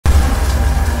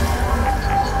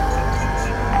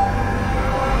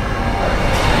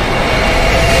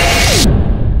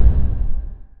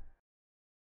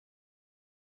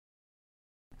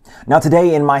Now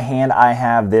today in my hand I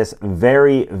have this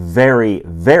very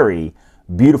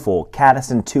beautiful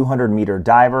Cadisen 200-meter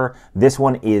diver. This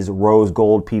one is rose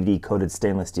gold PVD coated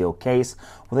stainless steel case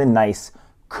with a nice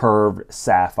curved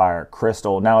sapphire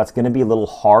crystal. Now it's going to be a little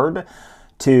hard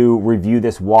to review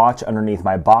this watch underneath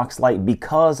my box light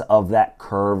because of that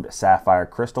curved sapphire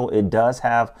crystal. It does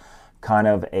have kind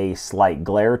of a slight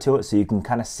glare to it, so you can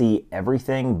kind of see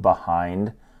everything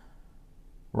behind,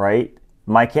 right,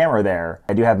 my camera there.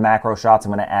 I do have macro shots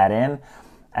I'm going to add in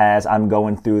as I'm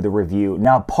going through the review.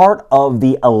 Now, part of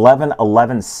the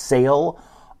 11/11 sale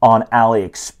on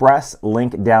AliExpress,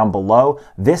 link down below.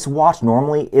 This watch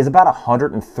normally is about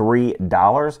 $103,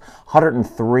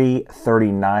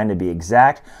 $103.39 to be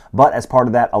exact, but as part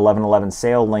of that 11/11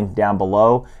 sale, link down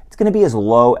below, it's going to be as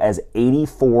low as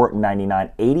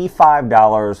 $84.99,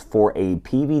 $85 for a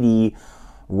PVD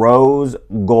rose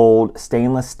gold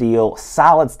stainless steel,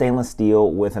 solid stainless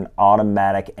steel with an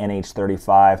automatic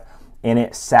NH35 in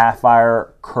it,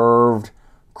 sapphire curved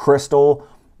crystal.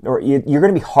 Or you're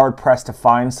going to be hard pressed to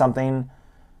find something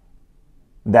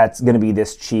that's going to be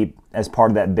this cheap as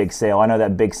part of that big sale. I know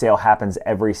that big sale happens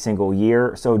every single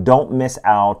year, so don't miss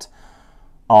out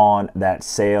on that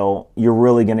sale. You're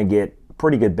really going to get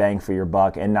pretty good bang for your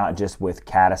buck, and not just with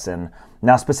Cadisen.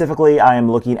 Now specifically, I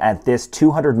am looking at this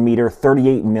 200-meter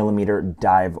 38mm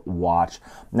dive watch.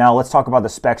 Now let's talk about the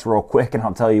specs real quick, and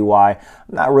I'll tell you why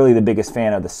I'm not really the biggest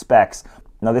fan of the specs.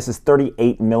 Now this is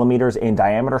 38mm in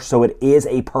diameter, so it is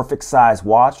a perfect size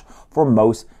watch for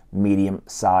most medium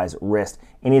size wrist.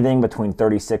 Anything between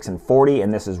 36 and 40,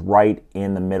 and this is right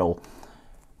in the middle.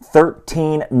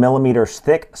 13mm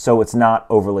thick, so it's not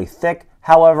overly thick.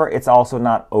 However, it's also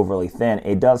not overly thin.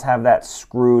 It does have that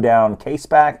screw down case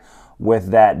back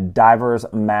with that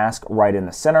diver's mask right in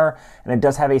the center, and it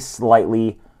does have a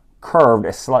slightly curved,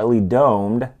 a slightly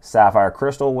domed sapphire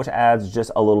crystal, which adds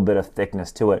just a little bit of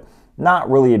thickness to it. Not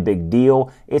really a big deal.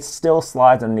 It still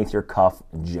slides underneath your cuff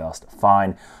just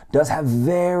fine. Does have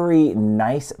very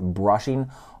nice brushing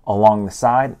along the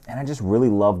side, and I just really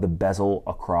love the bezel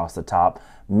across the top.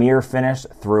 Mirror finish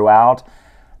throughout.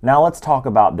 Now let's talk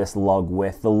about this lug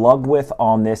width. The lug width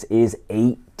on this is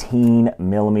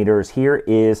 18mm. Here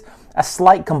is a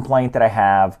slight complaint that I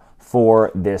have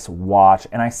for this watch,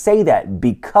 and I say that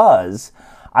because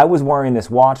I was wearing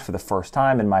this watch for the first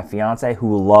time, and my fiance,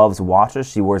 who loves watches,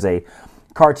 she wears a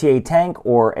Cartier Tank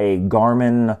or a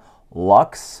Garmin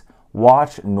Luxe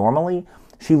watch normally.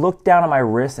 She looked down at my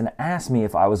wrist and asked me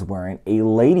if I was wearing a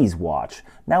ladies' watch.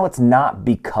 Now, it's not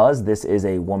because this is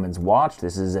a woman's watch.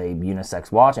 This is a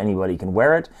unisex watch. Anybody can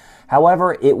wear it.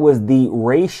 However, it was the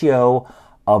ratio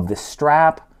of the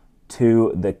strap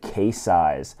to the case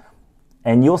size.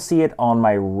 And you'll see it on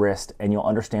my wrist, and you'll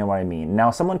understand what I mean. Now,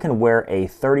 someone can wear a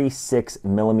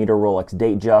 36mm Rolex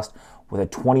Datejust with a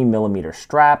 20mm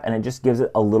strap, and it just gives it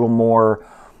a little more,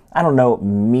 I don't know,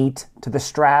 meat to the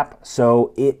strap.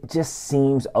 So it just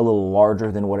seems a little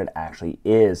larger than what it actually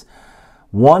is.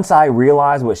 Once I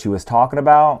realized what she was talking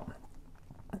about,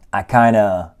 I kind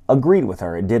of agreed with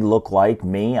her. It did look like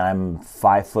me. I'm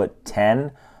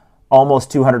 5'10", almost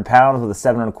 200 pounds with a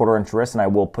 7¼ inch wrist, and I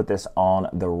will put this on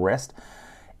the wrist.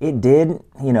 It did,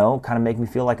 you know, kind of make me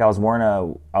feel like I was wearing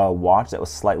a watch that was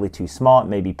slightly too small. It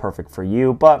may be perfect for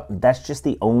you, but that's just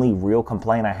the only real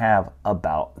complaint I have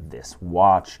about this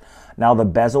watch. Now the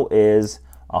bezel is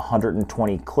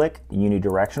 120 click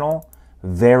unidirectional.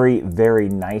 Very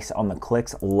nice on the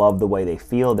clicks. Love the way they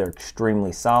feel. They're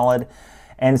extremely solid.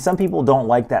 And some people don't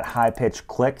like that high-pitched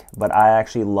click, but I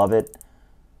actually love it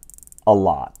a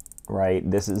lot. Right?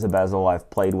 This is a bezel I've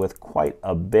played with quite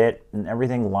a bit, and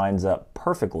everything lines up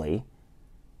perfectly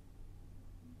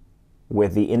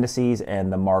with the indices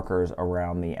and the markers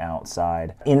around the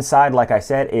outside. Inside, like I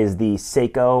said, is the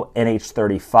Seiko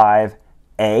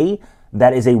NH35A.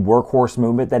 That is a workhorse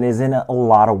movement that is in a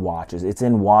lot of watches. It's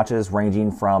in watches ranging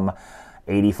from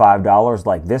 $85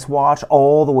 like this watch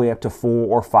all the way up to $400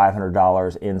 or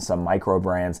 $500 in some micro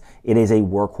brands. It is a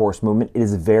workhorse movement. It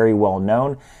is very well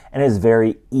known and is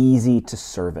very easy to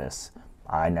service.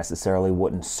 I necessarily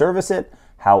wouldn't service it.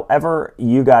 However,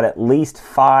 you got at least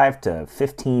 5 to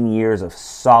 15 years of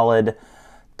solid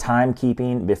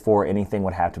timekeeping before anything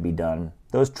would have to be done.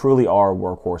 Those truly are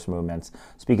workhorse movements.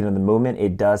 Speaking of the movement,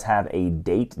 it does have a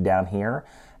date down here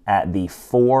at the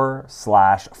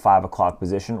 4/5 o'clock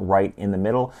position right in the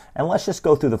middle. And let's just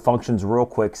go through the functions real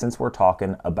quick since we're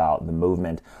talking about the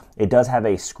movement. It does have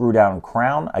a screw down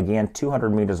crown. Again,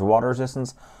 200 meters of water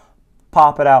resistance.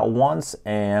 Pop it out once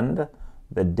and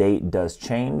the date does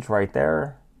change right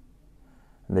there.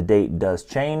 The date does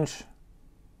change.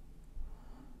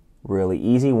 Really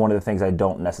easy. One of the things I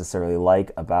don't necessarily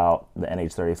like about the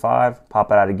NH35,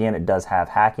 pop it out again, it does have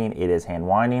hacking, it is hand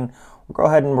winding. We'll go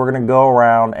ahead and we're gonna go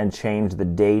around and change the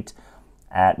date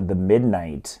at the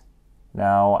midnight.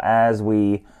 Now, as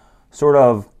we sort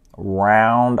of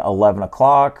round 11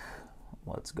 o'clock,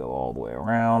 let's go all the way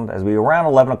around. As we around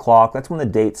 11 o'clock, that's when the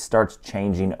date starts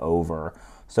changing over.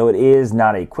 So it is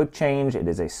not a quick change, it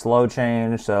is a slow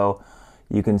change. So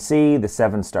you can see the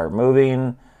 7s start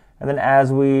moving. And then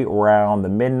as we round the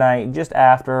midnight, just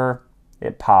after,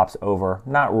 it pops over.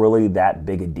 Not really that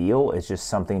big a deal. It's just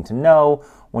something to know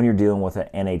when you're dealing with an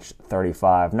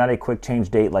NH35. Not a quick change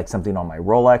date like something on my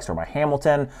Rolex or my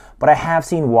Hamilton, but I have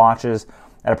seen watches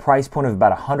at a price point of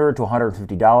about $100 to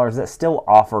 $150 that still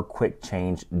offer quick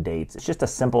change dates. It's just a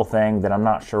simple thing that I'm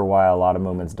not sure why a lot of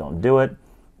movements don't do it,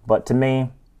 but to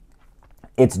me,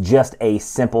 it's just a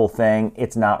simple thing.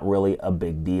 It's not really a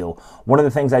big deal. One of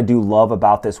the things I do love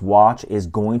about this watch is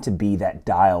going to be that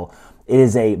dial. It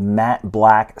is a matte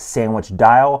black sandwich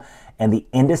dial, and the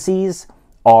indices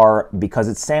are, because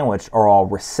it's sandwiched, are all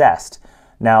recessed.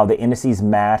 Now, the indices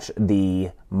match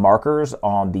the markers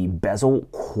on the bezel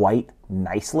quite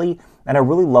nicely, and I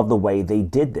really love the way they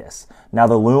did this. Now,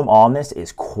 the lume on this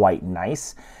is quite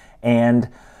nice, and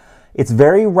it's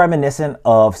very reminiscent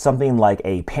of something like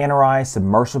a Panerai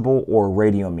submersible or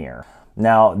radiomir.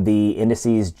 Now, the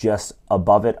indices just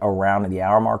above it around the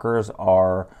hour markers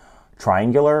are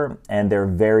triangular, and they're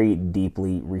very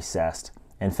deeply recessed.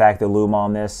 In fact, the lume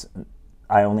on this,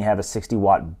 I only have a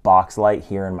 60-watt box light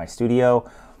here in my studio,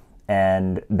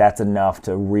 and that's enough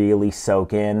to really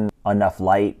soak in enough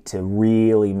light to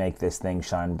really make this thing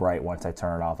shine bright once I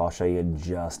turn it off. I'll show you in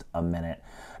just a minute.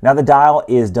 Now, the dial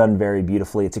is done very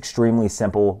beautifully. It's extremely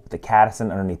simple. The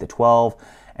Cadisen underneath the 12,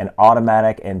 and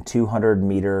automatic, and 200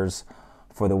 meters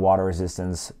for the water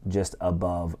resistance just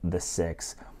above the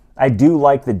 6. I do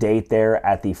like the date there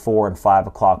at the 4 and 5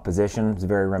 o'clock position. It's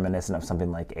very reminiscent of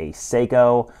something like a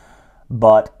Seiko,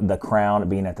 but the crown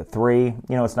being at the 3, you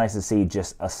know, it's nice to see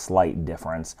just a slight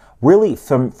difference. Really,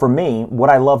 for me, what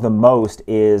I love the most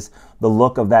is the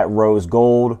look of that rose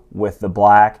gold with the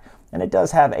black, and it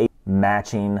does have a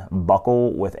matching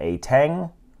buckle with a tang.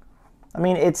 I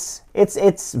mean, it's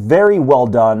very well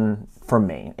done for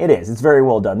me. It is. It's very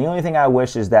well done. The only thing I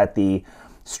wish is that the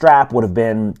strap would have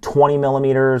been 20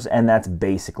 millimeters, and that's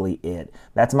basically it.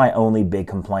 That's my only big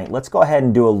complaint. Let's go ahead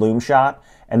and do a lume shot,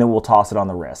 and then we'll toss it on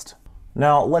the wrist.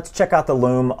 Now, let's check out the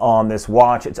lume on this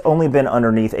watch. It's only been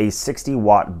underneath a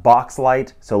 60-watt box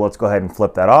light, so let's go ahead and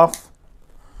flip that off.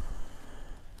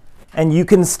 And you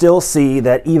can still see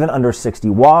that even under 60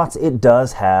 watts, it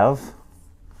does have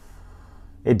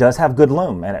good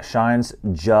lume, and it shines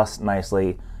just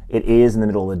nicely. It is in the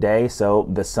middle of the day, so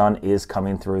the sun is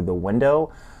coming through the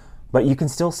window, but you can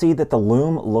still see that the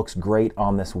lume looks great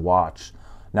on this watch.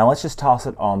 Now let's just toss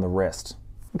it on the wrist.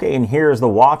 Okay, and here's the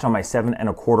watch on my 7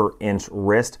 1/4 inch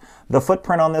wrist. The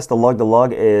footprint on this, the lug to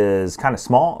lug, is kind of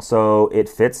small, so it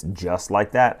fits just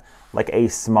like that, like a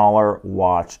smaller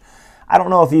watch. I don't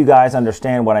know if you guys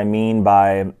understand what I mean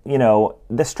by, you know,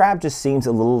 the strap just seems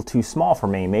a little too small for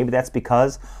me. Maybe that's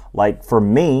because, like for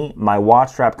me, my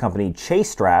watch strap company, Chase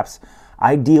Straps,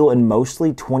 I deal in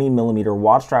mostly 20 millimeter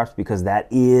watch straps because that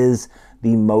is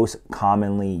the most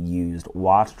commonly used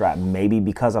watch strap. Maybe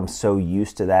because I'm so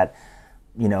used to that,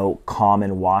 you know,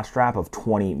 common watch strap of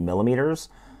 20 millimeters,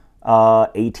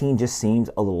 18 just seems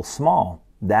a little small.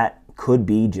 That could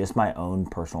be just my own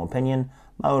personal opinion,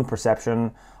 my own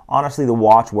perception. Honestly, the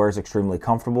watch wears extremely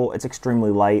comfortable. It's extremely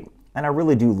light, and I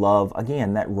really do love,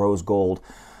 again, that rose gold.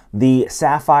 The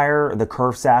sapphire, the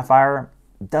curved sapphire,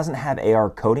 doesn't have AR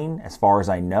coating as far as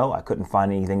I know. I couldn't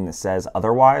find anything that says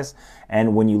otherwise.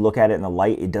 And when you look at it in the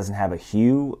light, it doesn't have a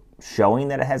hue showing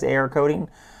that it has AR coating.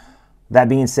 That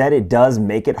being said, it does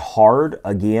make it hard,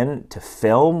 again, to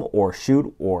film or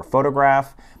shoot or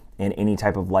photograph in any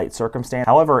type of light circumstance.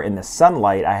 However, in the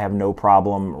sunlight, I have no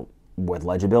problem with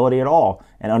legibility at all.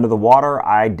 And under the water,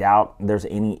 I doubt there's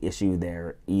any issue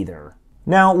there either.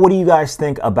 Now, what do you guys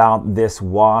think about this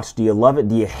watch? Do you love it?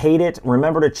 Do you hate it?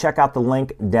 Remember to check out the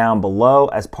link down below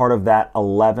as part of that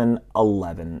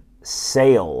 11/11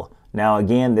 sale. Now,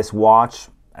 again, this watch,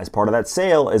 as part of that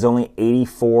sale, is only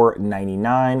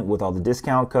 $84.99 with all the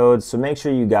discount codes. So make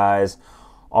sure you guys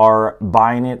are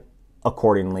buying it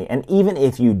accordingly. And even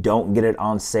if you don't get it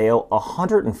on sale,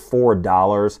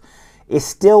 $104 is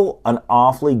still an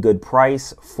awfully good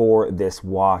price for this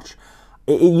watch.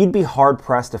 You'd be hard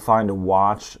pressed to find a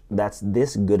watch that's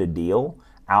this good a deal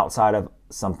outside of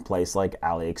some place like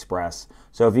AliExpress.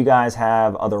 So if you guys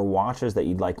have other watches that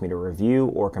you'd like me to review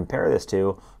or compare this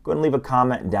to, go ahead and leave a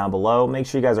comment down below. Make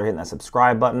sure you guys are hitting that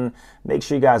subscribe button. Make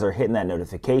sure you guys are hitting that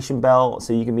notification bell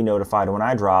so you can be notified when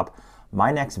I drop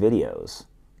my next videos.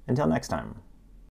 Until next time.